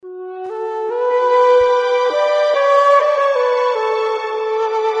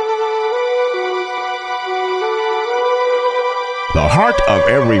heart of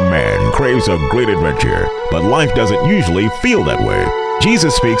every man craves a great adventure, but life doesn't usually feel that way.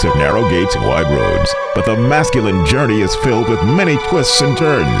 Jesus speaks of narrow gates and wide roads, but the masculine journey is filled with many twists and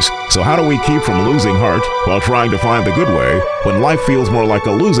turns. So how do we keep from losing heart while trying to find the good way when life feels more like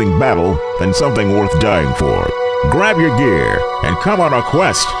a losing battle than something worth dying for? Grab your gear and come on a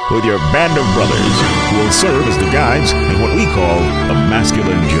quest with your band of brothers who will serve as the guides in what we call the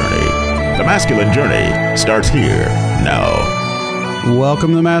masculine journey. The masculine journey starts here now. Welcome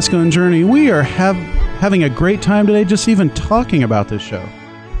to the Masculine Journey. We are having a great time today just even talking about this show.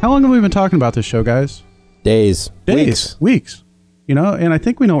 How long have we been talking about this show, guys? Days. Weeks. You know, and I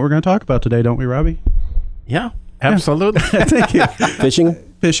think we know what we're going to talk about today, don't we, Robbie? Yeah, absolutely. Yeah. Thank you.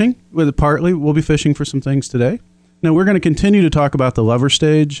 Fishing. Partly, we'll be fishing for some things today. Now, we're going to continue to talk about the lover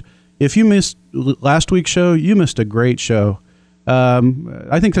stage. If you missed last week's show, you missed a great show.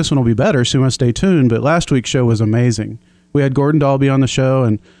 I think this one will be better, so you want to stay tuned, but last week's show was amazing. We had Gordon Dalby on the show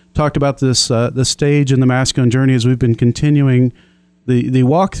and talked about this the stage in the masculine journey as we've been continuing the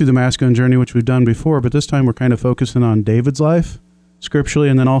walk through the masculine journey, which we've done before, but this time we're kind of focusing on David's life scripturally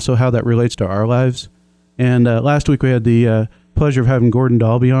and then also how that relates to our lives. And last week we had the pleasure of having Gordon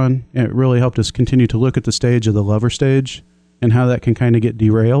Dalby on, and it really helped us continue to look at the stage of the lover stage and how that can kind of get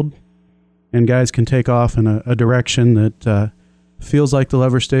derailed and guys can take off in a direction that feels like the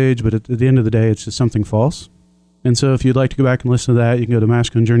lover stage, but at the end of the day it's just something false. And so if you'd like to go back and listen to that, you can go to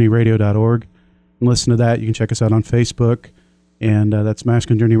masculinejourneyradio.org and listen to that. You can check us out on Facebook, and that's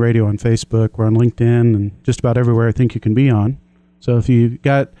Masculine Journey Radio on Facebook. We're on LinkedIn and just about everywhere I think you can be on. So if you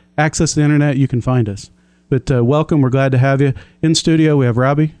got access to the internet, you can find us. But welcome. We're glad to have you. In studio, we have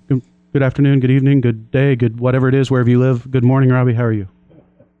Robbie. Good afternoon, good evening, good day, good whatever it is, wherever you live. Good morning, Robbie. How are you?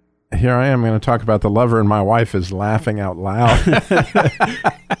 Here I am going to talk about the lover, and my wife is laughing out loud.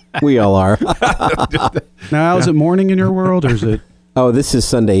 We all are. Now, is it morning in your world, or is it? Oh, this is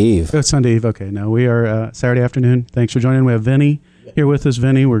Sunday Eve. Oh, it's Sunday Eve. Okay. No, we are Saturday afternoon. Thanks for joining. We have Vinny here with us.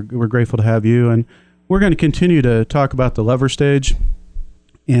 Vinny, we're grateful to have you, and we're going to continue to talk about the lover stage.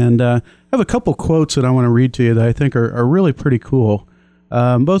 And I have a couple quotes that I want to read to you that I think are really pretty cool.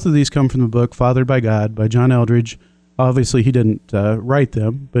 Both of these come from the book Fathered by God by John Eldredge. Obviously, he didn't write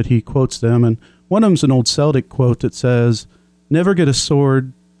them, but he quotes them. And one of them's an old Celtic quote that says, never give a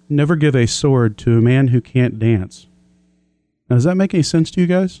sword to a man who can't dance. Now, does that make any sense to you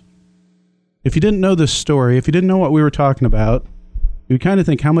guys? If you didn't know this story, if you didn't know what we were talking about, you kind of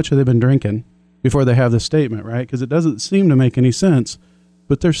think, how much have they been drinking before they have this statement, right? Because it doesn't seem to make any sense.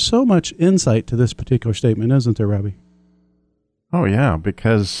 But there's so much insight to this particular statement, isn't there, Robbie? Oh, yeah,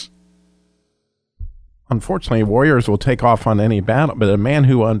 because unfortunately, warriors will take off on any battle, but a man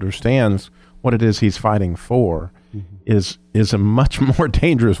who understands what it is he's fighting for is a much more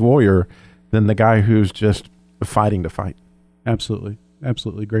dangerous warrior than the guy who's just fighting to fight. Absolutely.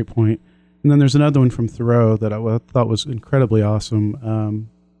 Great point. And then there's another one from Thoreau that I thought was incredibly awesome.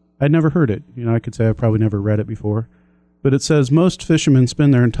 I'd never heard it. I could say I've probably never read it before. But it says, most fishermen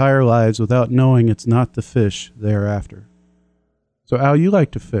spend their entire lives without knowing it's not the fish they are after. So, Al, you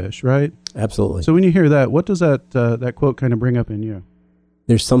like to fish, right? Absolutely. So when you hear that, what does that quote kind of bring up in you?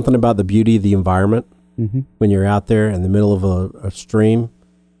 There's something about the beauty of the environment when you're out there in the middle of a stream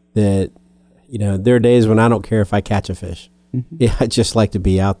that, there are days when I don't care if I catch a fish. Yeah, I just like to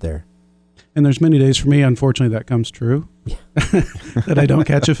be out there. And there's many days for me, unfortunately, that comes true, that I don't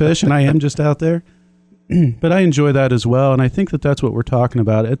catch a fish and I am just out there. But I enjoy that as well, and I think that's what we're talking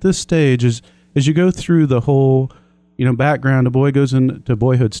about. At this stage, as you go through the whole background, a boy goes into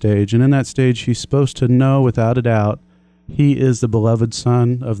boyhood stage, and in that stage, he's supposed to know without a doubt he is the beloved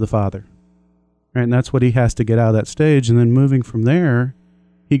son of the Father. Right? And that's what he has to get out of that stage, and then moving from there,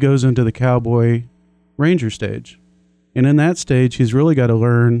 he goes into the cowboy ranger stage. And in that stage, he's really got to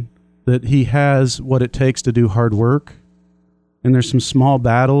learn that he has what it takes to do hard work. And there's some small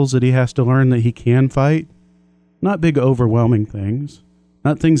battles that he has to learn that he can fight. Not big, overwhelming things.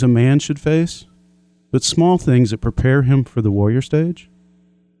 Not things a man should face, but small things that prepare him for the warrior stage.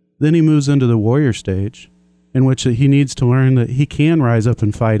 Then he moves into the warrior stage, in which he needs to learn that he can rise up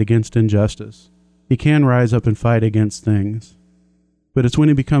and fight against injustice. He can rise up and fight against things. But it's when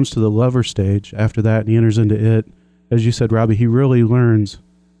he becomes to the lover stage, after that, and he enters into it, as you said, Robbie, he really learns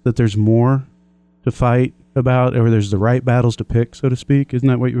that there's more to fight about, or there's the right battles to pick, so to speak. Isn't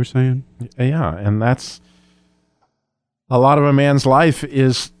that what you were saying? Yeah, and that's a lot of a man's life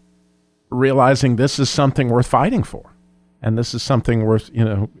is realizing this is something worth fighting for, and this is something worth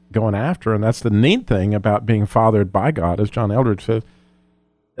going after. And that's the neat thing about being fathered by God, as John Eldredge says,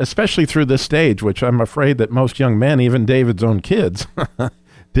 especially through this stage, which I'm afraid that most young men, even David's own kids,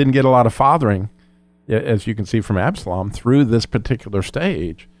 didn't get a lot of fathering as you can see from Absalom, through this particular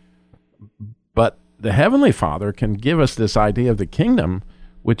stage. But the Heavenly Father can give us this idea of the kingdom,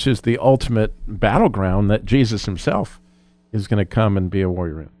 which is the ultimate battleground that Jesus himself is going to come and be a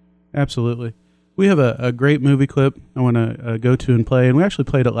warrior in. Absolutely. We have a great movie clip I want to go to and play, and we actually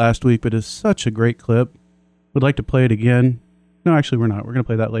played it last week, but it's such a great clip. We'd like to play it again. No, actually, we're not. We're going to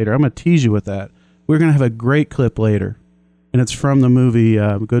play that later. I'm going to tease you with that. We're going to have a great clip later, and it's from the movie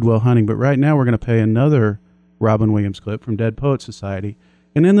Good Will Hunting, but right now we're going to play another Robin Williams clip from Dead Poets Society.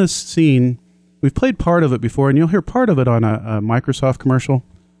 And in this scene, we've played part of it before, and you'll hear part of it on a Microsoft commercial.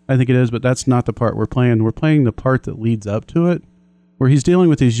 I think it is, but that's not the part we're playing. We're playing the part that leads up to it, where he's dealing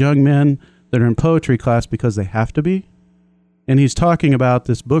with these young men that are in poetry class because they have to be. And he's talking about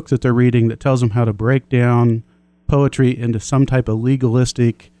this book that they're reading that tells them how to break down poetry into some type of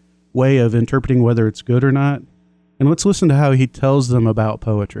legalistic way of interpreting whether it's good or not. And let's listen to how he tells them about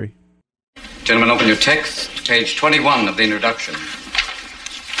poetry. Gentlemen, open your text, page 21 of the introduction.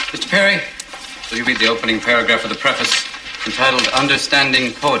 Mr. Perry, will you read the opening paragraph of the preface entitled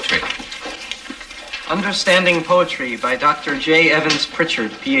Understanding Poetry? Understanding Poetry by Dr. J. Evans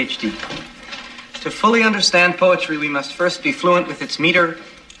Pritchard, Ph.D. To fully understand poetry, we must first be fluent with its meter,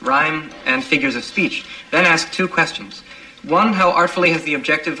 rhyme, and figures of speech. Then ask two questions. One, how artfully has the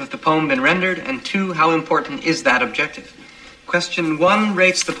objective of the poem been rendered? And two, how important is that objective? Question 1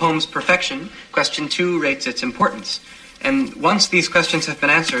 rates the poem's perfection. Question 2 rates its importance. And once these questions have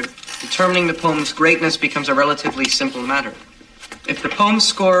been answered, determining the poem's greatness becomes a relatively simple matter. If the poem's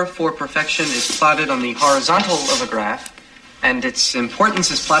score for perfection is plotted on the horizontal of a graph, and its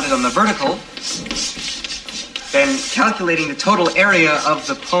importance is plotted on the vertical, then calculating the total area of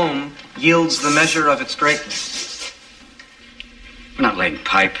the poem yields the measure of its greatness. We're not laying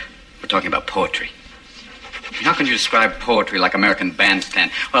pipe. We're talking about poetry. How can you describe poetry like American Bandstand?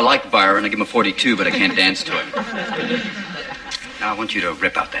 Well, I like Byron. I give him a 42, but I can't dance to it. Now, I want you to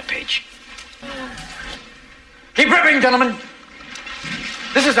rip out that page. Keep ripping, gentlemen.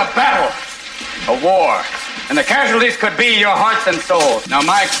 This is a battle, a war, and the casualties could be your hearts and souls. Now,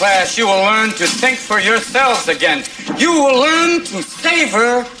 my class, you will learn to think for yourselves again. You will learn to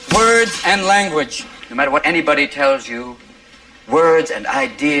savor words and language. No matter what anybody tells you, words and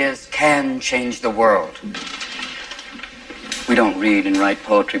ideas can change the world. We don't read and write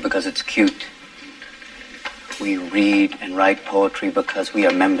poetry because it's cute. We read and write poetry because we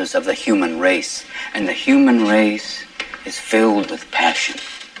are members of the human race, and the human race is filled with passion.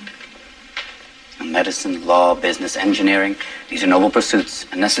 Medicine, law, business, engineering, these are noble pursuits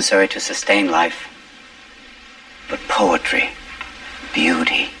and necessary to sustain life. But poetry,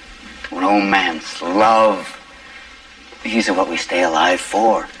 beauty, romance, love, these are what we stay alive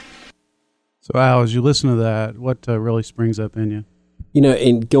for. So, Al, as you listen to that, what really springs up in you? You know,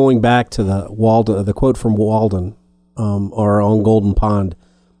 in going back to the Walden, the quote from Walden, or on Golden Pond,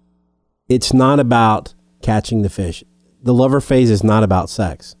 it's not about catching the fish. The lover phase is not about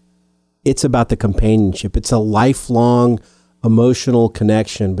sex. It's about the companionship. It's a lifelong emotional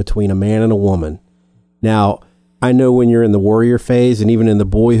connection between a man and a woman. Now, I know when you're in the warrior phase and even in the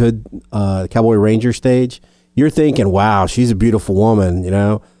boyhood, Cowboy Ranger stage, you're thinking, wow, she's a beautiful woman, you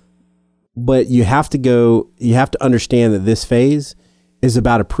know. But you have to understand that this phase is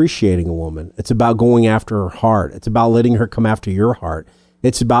about appreciating a woman. It's about going after her heart. It's about letting her come after your heart.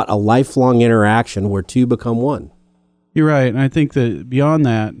 It's about a lifelong interaction where two become one. You're right. And I think that beyond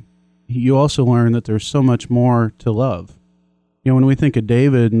that, you also learn that there's so much more to love. You know, when we think of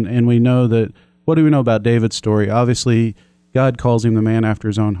David and we know that, what do we know about David's story? Obviously, God calls him the man after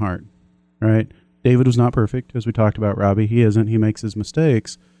his own heart, right? David was not perfect, as we talked about, Robbie. He isn't. He makes his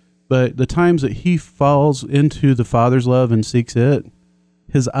mistakes. But the times that he falls into the Father's love and seeks it,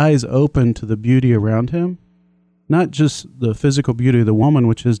 his eyes open to the beauty around him, not just the physical beauty of the woman,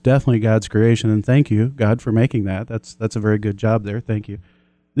 which is definitely God's creation. And thank you, God, for making that. That's a very good job there. Thank you.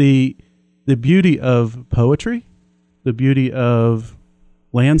 The beauty of poetry, the beauty of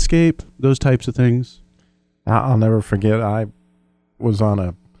landscape, those types of things. I'll never forget, I was on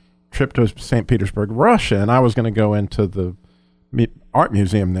a trip to St. Petersburg, Russia, and I was going to go into the art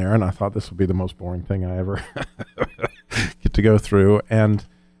museum there, and I thought this would be the most boring thing I ever get to go through. And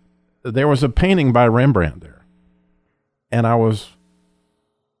there was a painting by Rembrandt there. And I was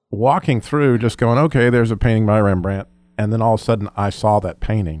walking through just going, okay, there's a painting by Rembrandt. And then all of a sudden I saw that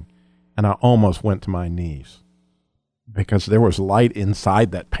painting and I almost went to my knees because there was light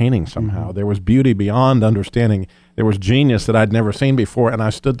inside that painting somehow. Mm-hmm. There was beauty beyond understanding. There was genius that I'd never seen before. And I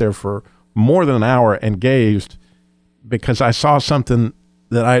stood there for more than an hour and gazed because I saw something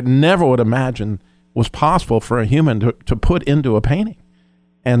that I never would imagine was possible for a human to put into a painting.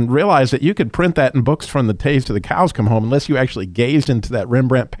 and realized that you could print that in books from the days till the cows come home. Unless you actually gazed into that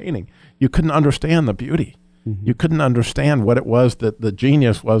Rembrandt painting, you couldn't understand the beauty. Mm-hmm. You couldn't understand what it was that the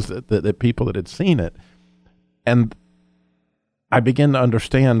genius was that people that had seen it. And I began to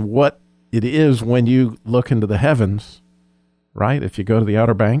understand what it is when you look into the heavens, right? If you go to the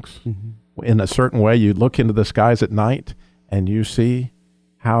Outer Banks, mm-hmm. in a certain way, you look into the skies at night and you see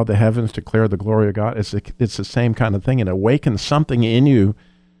how the heavens declare the glory of God. It's the same kind of thing. It awakens something in you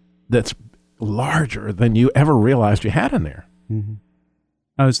that's larger than you ever realized you had in there. Mm-hmm.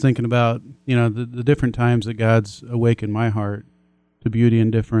 I was thinking about, the different times that God's awakened my heart to beauty in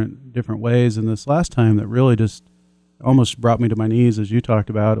different ways. And this last time that really just almost brought me to my knees, as you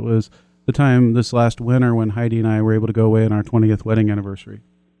talked about, it was the time this last winter when Heidi and I were able to go away on our 20th wedding anniversary.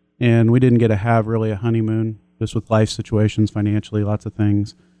 And we didn't get to have really a honeymoon, just with life situations, financially, lots of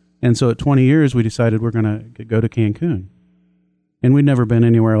things. And so at 20 years, we decided we're going to go to Cancun. And we'd never been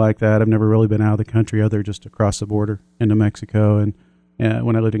anywhere like that. I've never really been out of the country other just across the border into Mexico and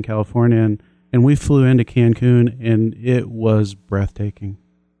when I lived in California. And we flew into Cancun, and it was breathtaking.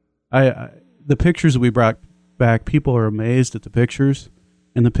 The pictures that we brought back, people are amazed at the pictures,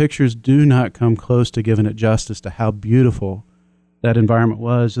 and the pictures do not come close to giving it justice to how beautiful that environment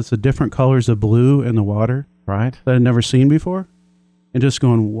was. Just the different colors of blue in the water, right, that I'd never seen before. And just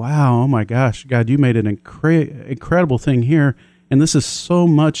going, wow, oh my gosh, God, you made an incredible thing here. And this is so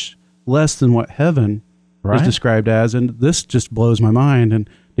much less than what heaven is described as. And this just blows my mind. And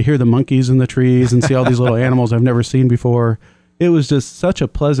to hear the monkeys in the trees and see all these little animals I've never seen before, it was just such a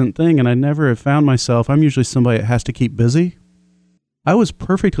pleasant thing. And I never have found myself, I'm usually somebody that has to keep busy. I was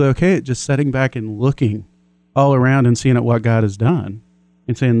perfectly okay at just sitting back and looking all around and seeing at what God has done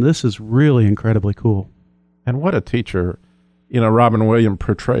and saying, this is really incredibly cool. And what a teacher, Robin Williams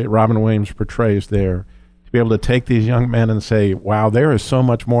portrays there, to be able to take these young men and say, wow, there is so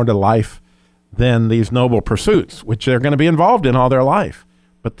much more to life than these noble pursuits, which they're going to be involved in all their life.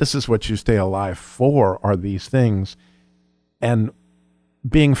 But this is what you stay alive for, are these things. And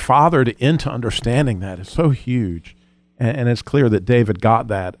being fathered into understanding that is so huge. And it's clear that David got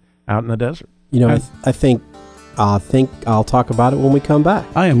that out in the desert. I think I'll talk about it when we come back.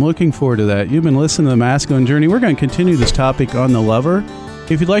 I am looking forward to that. You've been listening to The Masculine Journey. We're going to continue this topic on the lover.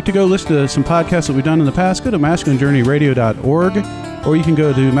 If you'd like to go listen to some podcasts that we've done in the past, go to masculinejourneyradio.org, or you can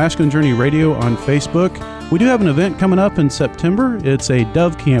go to Masculine Journey Radio on Facebook. We do have an event coming up in September. It's a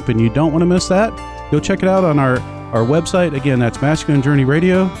Dove Camp, and you don't want to miss that. Go check it out on our website. Again, that's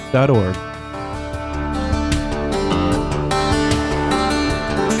masculinejourneyradio.org.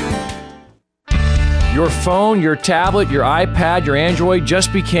 Your phone, your tablet, your iPad, your Android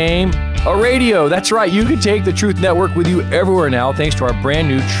just became a radio. That's right. You can take the Truth Network with you everywhere now thanks to our brand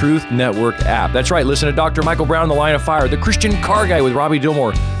new Truth Network app. That's right. Listen to Dr. Michael Brown, The Line of Fire, The Christian Car Guy with Robbie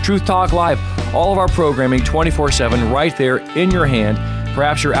Dillmore, Truth Talk Live, all of our programming 24/7 right there in your hand.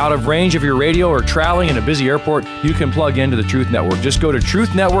 Perhaps you're out of range of your radio or traveling in a busy airport, you can plug into the Truth Network. Just go to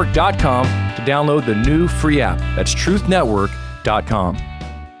truthnetwork.com to download the new free app. That's truthnetwork.com.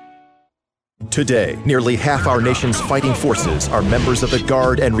 Today, nearly half our nation's fighting forces are members of the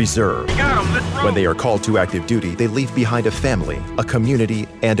Guard and Reserve. When they are called to active duty, they leave behind a family, a community,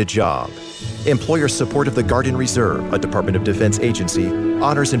 and a job. Employer support of the Guard and Reserve, a Department of Defense agency,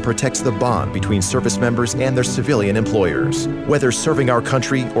 honors and protects the bond between service members and their civilian employers. Whether serving our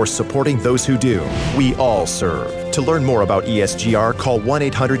country or supporting those who do, we all serve. To learn more about ESGR, call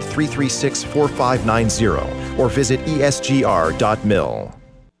 1-800-336-4590 or visit esgr.mil.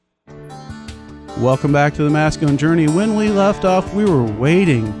 Welcome back to The Masculine Journey. When we left off, we were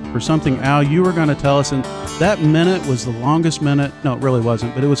waiting for something, Al, you were going to tell us, and that minute was the longest minute. No, it really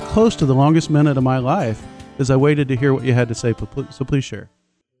wasn't, but it was close to the longest minute of my life as I waited to hear what you had to say, so please share.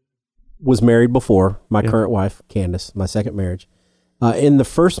 Was married before my current wife, Candace, my second marriage. In the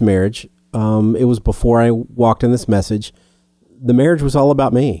first marriage, it was before I walked in this message. The marriage was all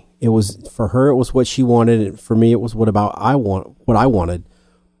about me. It was, for her, it was what she wanted, and for me, it was what I wanted.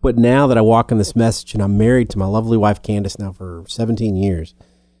 But now that I walk in this message and I'm married to my lovely wife, Candace, now for 17 years,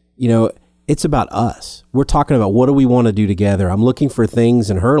 it's about us. We're talking about what do we want to do together. I'm looking for things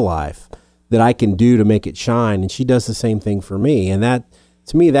in her life that I can do to make it shine, and she does the same thing for me. And that,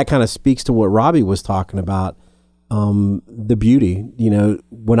 to me, that kind of speaks to what Robbie was talking about, the beauty.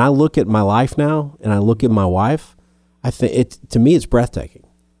 When I look at my life now and I look at my wife, I think to me it's breathtaking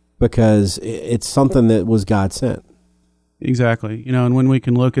because it's something that was God sent. Exactly. And when we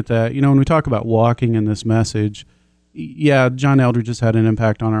can look at that, when we talk about walking in this message, John Eldredge has had an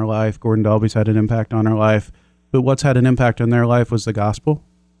impact on our life. Gordon Dalby's had an impact on our life. But what's had an impact on their life was the gospel,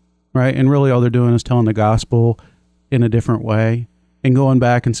 right? And really all they're doing is telling the gospel in a different way. and going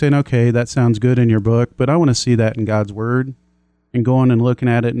back and saying, okay, that sounds good in your book, but I want to see that in God's Word, and going and looking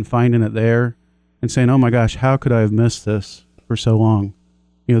at it and finding it there and saying, oh my gosh, how could I have missed this for so long?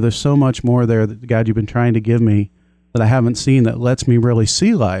 There's so much more there that, God, you've been trying to give me that I haven't seen that lets me really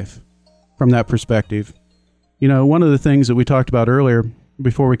see life from that perspective. One of the things that we talked about earlier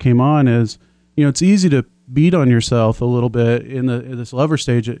before we came on is, it's easy to beat on yourself a little bit in this lover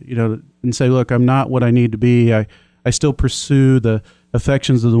stage, and say, look, I'm not what I need to be. I still pursue the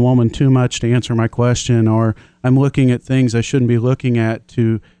affections of the woman too much to answer my question, or I'm looking at things I shouldn't be looking at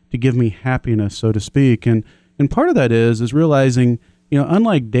to give me happiness, so to speak. And part of that is realizing,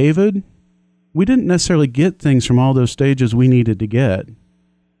 unlike David, we didn't necessarily get things from all those stages we needed to get.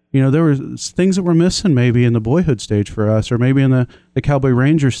 There were things that were missing maybe in the boyhood stage for us, or maybe in the Cowboy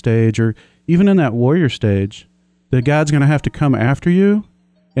Ranger stage, or even in that warrior stage, that God's going to have to come after you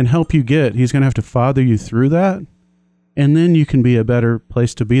and help you get. He's going to have to father you through that, and then you can be a better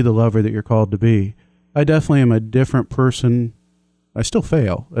place to be the lover that you're called to be. I definitely am a different person. I still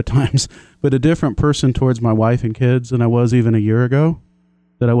fail at times, but a different person towards my wife and kids than I was even a year ago,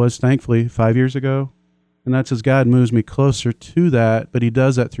 that I was, thankfully, 5 years ago. And that's as God moves me closer to that, but he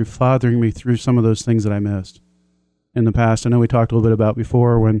does that through fathering me through some of those things that I missed in the past. I know we talked a little bit about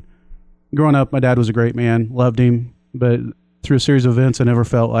before, when growing up, my dad was a great man, loved him, but through a series of events, I never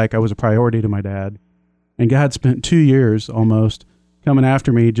felt like I was a priority to my dad. And God spent 2 years almost coming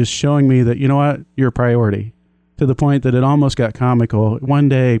after me, just showing me that, you know what, you're a priority, to the point that it almost got comical. One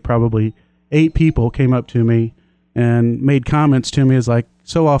day, probably 8 people came up to me and made comments to me as like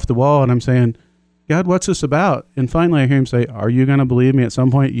so off the wall, and I'm saying, God, what's this about? And finally I hear him say, are you going to believe me at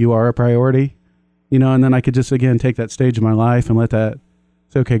some point you are a priority? And then I could just, again, take that stage of my life and let that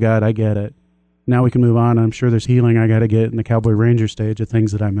say, okay, God, I get it. Now we can move on. I'm sure there's healing I got to get in the Cowboy Ranger stage of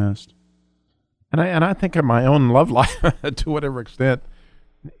things that I missed. And I think in my own love life, to whatever extent,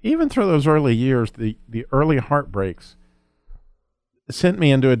 even through those early years, the early heartbreaks sent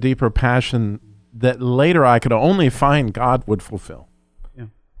me into a deeper passion that later I could only find God would fulfill.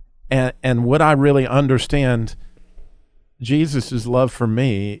 And would I really understand Jesus' love for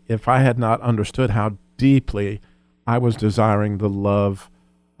me if I had not understood how deeply I was desiring the love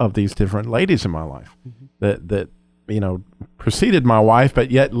of these different ladies in my life, that preceded my wife,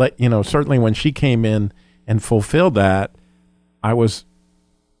 but yet certainly when she came in and fulfilled that, I was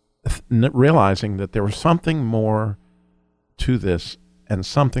realizing that there was something more to this, and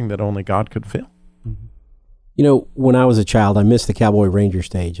something that only God could fill. When I was a child, I missed the Cowboy Ranger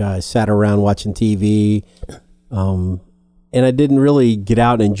stage. I sat around watching TV, and I didn't really get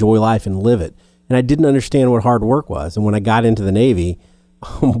out and enjoy life and live it. And I didn't understand what hard work was. And when I got into the Navy,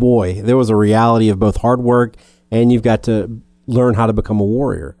 oh boy, there was a reality of both hard work and you've got to learn how to become a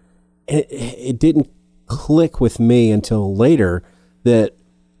warrior. And it didn't click with me until later that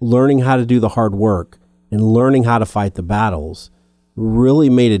learning how to do the hard work and learning how to fight the battles really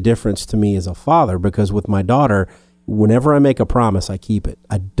made a difference to me as a father, because with my daughter, whenever I make a promise, I keep it.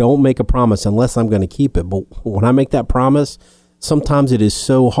 I don't make a promise unless I'm going to keep it. But when I make that promise, sometimes it is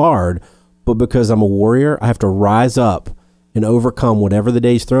so hard, but because I'm a warrior, I have to rise up and overcome whatever the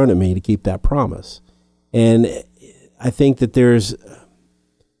day's thrown at me to keep that promise. And I think that there's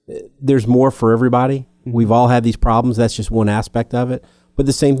more for everybody. We've all had these problems. That's just one aspect of it. But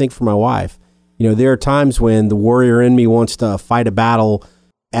the same thing for my wife. There are times when the warrior in me wants to fight a battle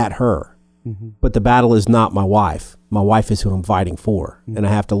at her, but the battle is not my wife. My wife is who I'm fighting for, and I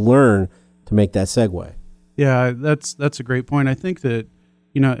have to learn to make that segue. Yeah, that's a great point. I think that,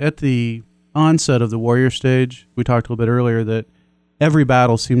 at the onset of the warrior stage, we talked a little bit earlier that every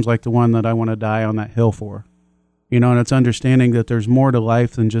battle seems like the one that I want to die on that hill for, and it's understanding that there's more to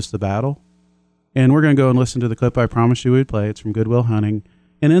life than just the battle. And we're going to go and listen to the clip I promised you we'd play. It's from Good Will Hunting.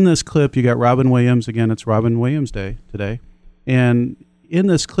 And in this clip, you got Robin Williams. Again, it's Robin Williams Day today. And in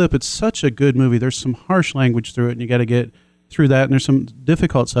this clip, it's such a good movie. There's some harsh language through it, and you got to get through that. And there's some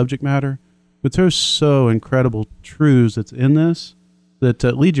difficult subject matter. But there's so incredible truths that's in this that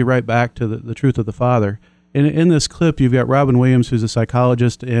lead you right back to the truth of the Father. And in this clip, you've got Robin Williams, who's a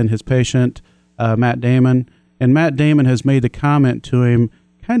psychologist, and his patient, Matt Damon. And Matt Damon has made the comment to him,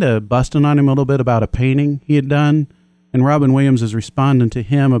 kind of busting on him a little bit about a painting he had done. And Robin Williams is responding to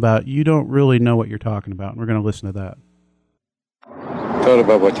him about, you don't really know what you're talking about. And we're going to listen to that. I thought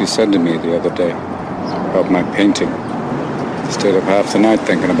about what you said to me the other day about my painting. Stayed up half the night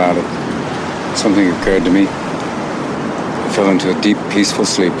thinking about it. Something occurred to me. I fell into a deep, peaceful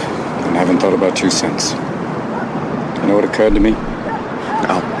sleep and haven't thought about you since. You know what occurred to me?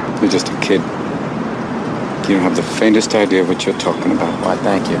 No. You're just a kid. You don't have the faintest idea what you're talking about. Why,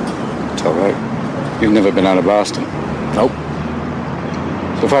 thank you. It's all right. You've never been out of Boston. Nope.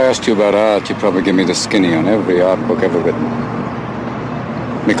 If I asked you about art, you'd probably give me the skinny on every art book ever written.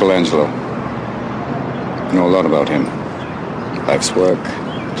 Michelangelo. I know a lot about him. Life's work,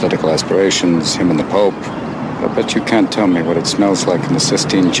 political aspirations, him and the Pope. I bet you can't tell me what it smells like in the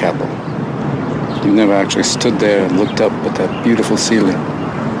Sistine Chapel. You've never actually stood there and looked up at that beautiful ceiling.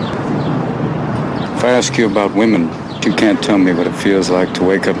 If I ask you about women, you can't tell me what it feels like to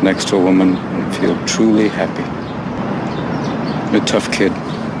wake up next to a woman and feel truly happy. You're a tough kid.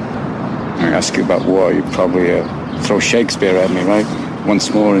 I ask you about war, you'd probably throw Shakespeare at me, right?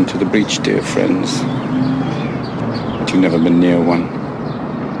 Once more into the breach, dear friends. But you've never been near one.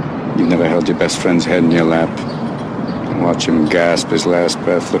 You've never held your best friend's head in your lap and watch him gasp his last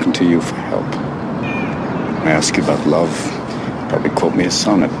breath looking to you for help. I ask you about love, you'd probably quote me a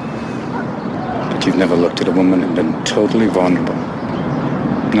sonnet. But you've never looked at a woman and been totally vulnerable.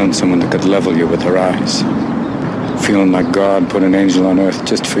 Known someone that could level you with her eyes. Feeling like God put an angel on earth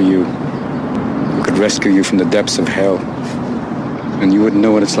just for you. Who could rescue you from the depths of hell. And you wouldn't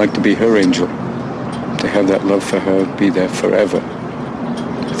know what it's like to be her angel. To have that love for her be there forever.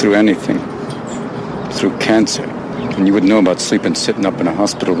 Through anything. Through cancer. And you would know about sleeping sitting up in a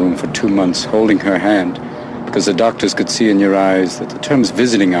hospital room for 2 months, holding her hand. Because the doctors could see in your eyes that the terms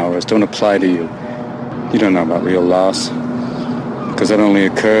visiting hours don't apply to you. You don't know about real loss. Because that only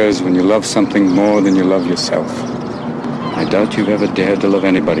occurs when you love something more than you love yourself. I doubt you've ever dared to love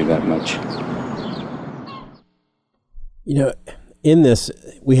anybody that much. You know, in this,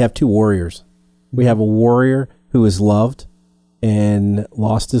 we have two warriors. We have a warrior who is loved and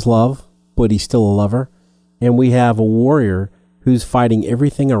lost his love, but he's still a lover. And we have a warrior who's fighting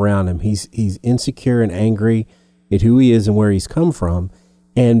everything around him. He's insecure and angry at who he is and where he's come from.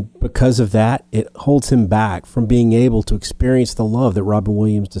 And because of that, it holds him back from being able to experience the love that Robin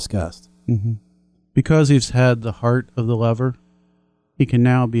Williams discussed. Mm-hmm. Because he's had the heart of the lover, he can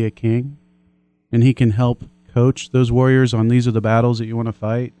now be a king, and he can help coach those warriors on these are the battles that you want to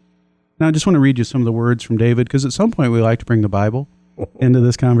fight. Now, I just want to read you some of the words from David, because at some point we like to bring the Bible into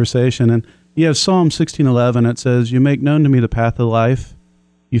this conversation. And you have Psalm 16:11. It says, "You make known to me the path of life.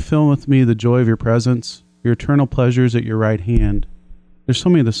 You fill with me the joy of your presence, your eternal pleasures at your right hand." There's so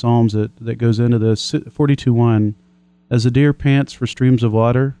many of the Psalms that goes into this. 42:1, "As the deer pants for streams of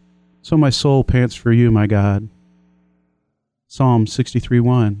water, so my soul pants for you, my God." Psalm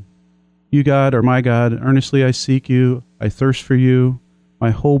 63:1, "You, God, are my God. Earnestly I seek you. I thirst for you. My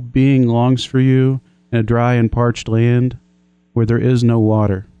whole being longs for you in a dry and parched land where there is no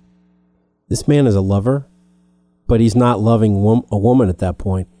water." This man is a lover, but he's not loving a woman at that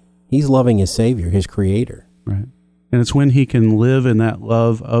point. He's loving his Savior, his Creator. Right. And it's when he can live in that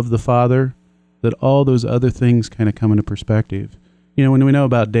love of the Father that all those other things kind of come into perspective. You know, when we know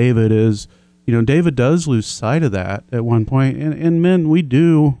about David is, you know, David does lose sight of that at one point. And men, we'd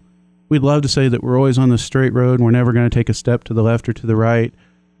love to say that we're always on the straight road and we're never going to take a step to the left or to the right.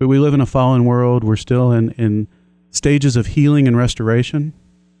 But we live in a fallen world. We're still in stages of healing and restoration.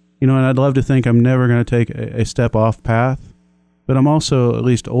 You know, and I'd love to think I'm never going to take a step off path. But I'm also at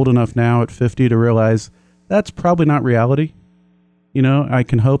least old enough now at 50 to realize that's probably not reality. You know, I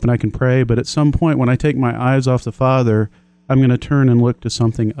can hope and I can pray, but at some point when I take my eyes off the Father, I'm going to turn and look to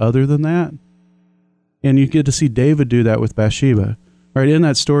something other than that. And you get to see David do that with Bathsheba. Right, in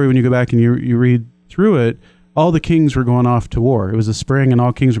that story, when you go back and you read through it, all the kings were going off to war. It was the spring and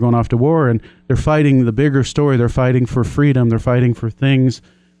all kings were going off to war, and they're fighting the bigger story. They're fighting for freedom. They're fighting for things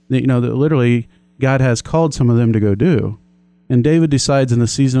that, you know, that literally God has called some of them to go do. And David decides in the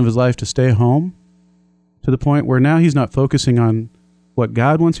season of his life to stay home, to the point where now he's not focusing on what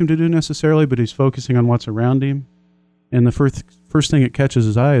God wants him to do necessarily, but he's focusing on what's around him. And the first thing that catches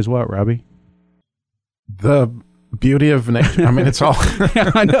his eye is what, Robbie? The beauty of nature. I mean, it's all...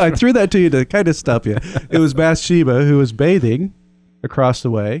 Yeah, I know. I threw that to you to kind of stop you. It was Bathsheba who was bathing across the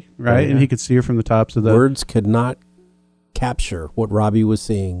way, right? Oh, yeah. And he could see her from the tops of the... Words could not capture what Robbie was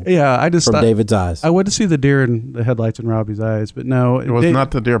seeing. Yeah, I just from David's eyes. I wanted to see the deer in the headlights in Robbie's eyes, but no, it was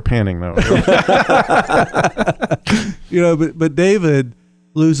not the deer panting though. You know, but David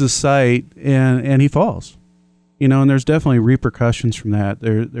loses sight and he falls. You know, and there's definitely repercussions from that.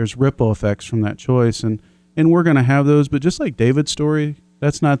 There's ripple effects from that choice, and we're going to have those. But just like David's story,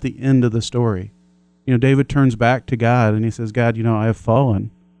 that's not the end of the story. You know, David turns back to God and he says, "God, you know, I have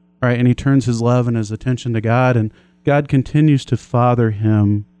fallen," right? And he turns his love and his attention to God, and God continues to father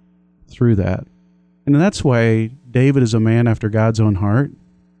him through that. And that's why David is a man after God's own heart,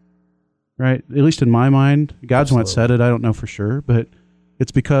 right? At least in my mind. God's the one that said it. I don't know for sure, but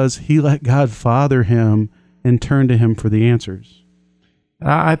it's because he let God father him and turn to him for the answers.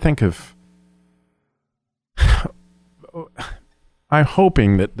 I think of I'm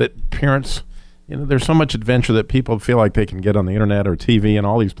hoping that parents, there's so much adventure that people feel like they can get on the internet or TV and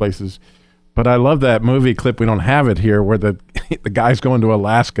all these places. But I love that movie clip. We don't have it here, where the guy's going to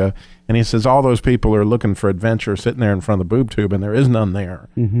Alaska and he says all those people are looking for adventure sitting there in front of the boob tube, and there is none there.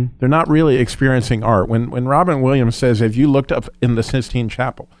 Mm-hmm. They're not really experiencing art. When Robin Williams says, "Have you looked up in the Sistine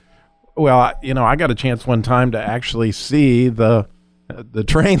Chapel?" Well, I got a chance one time to actually see the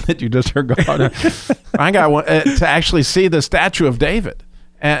train that you just heard go on. I got one, to actually see the statue of David,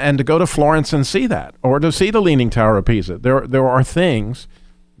 and to go to Florence and see that, or to see the Leaning Tower of Pisa. There are things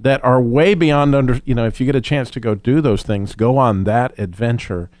that are way beyond if you get a chance to go do those things, go on that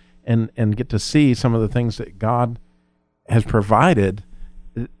adventure and get to see some of the things that God has provided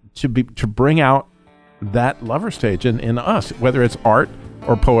to bring out that lover stage in us, whether it's art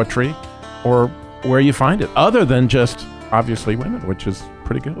or poetry or where you find it, other than just obviously women, which is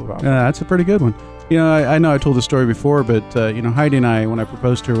pretty good. That's a pretty good one. I know I told the story before, but Heidi and I, when I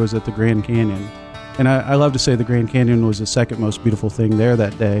proposed to her, was at the Grand Canyon. And I love to say the Grand Canyon was the second most beautiful thing there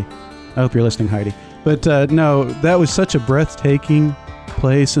that day. I hope you're listening, Heidi. But no, that was such a breathtaking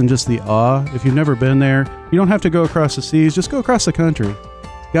place, and just the awe. If you've never been there, you don't have to go across the seas. Just go across the country.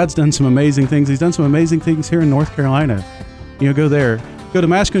 God's done some amazing things. He's done some amazing things here in North Carolina. Go there. Go to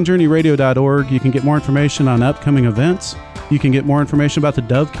masculinejourneyradio.org. You can get more information on upcoming events. You can get more information about the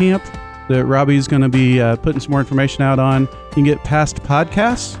Dove Camp that Robbie's going to be putting some more information out on. You can get past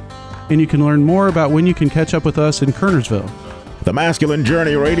podcasts, and you can learn more about when you can catch up with us in Kernersville. The Masculine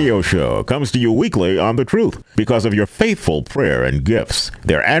Journey Radio Show comes to you weekly on The Truth because of your faithful prayer and gifts.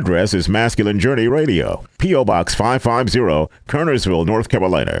 Their address is Masculine Journey Radio, P.O. Box 550, Kernersville, North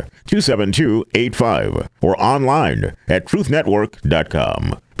Carolina, 27285, or online at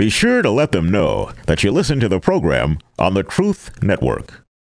truthnetwork.com. Be sure to let them know that you listen to the program on the Truth Network.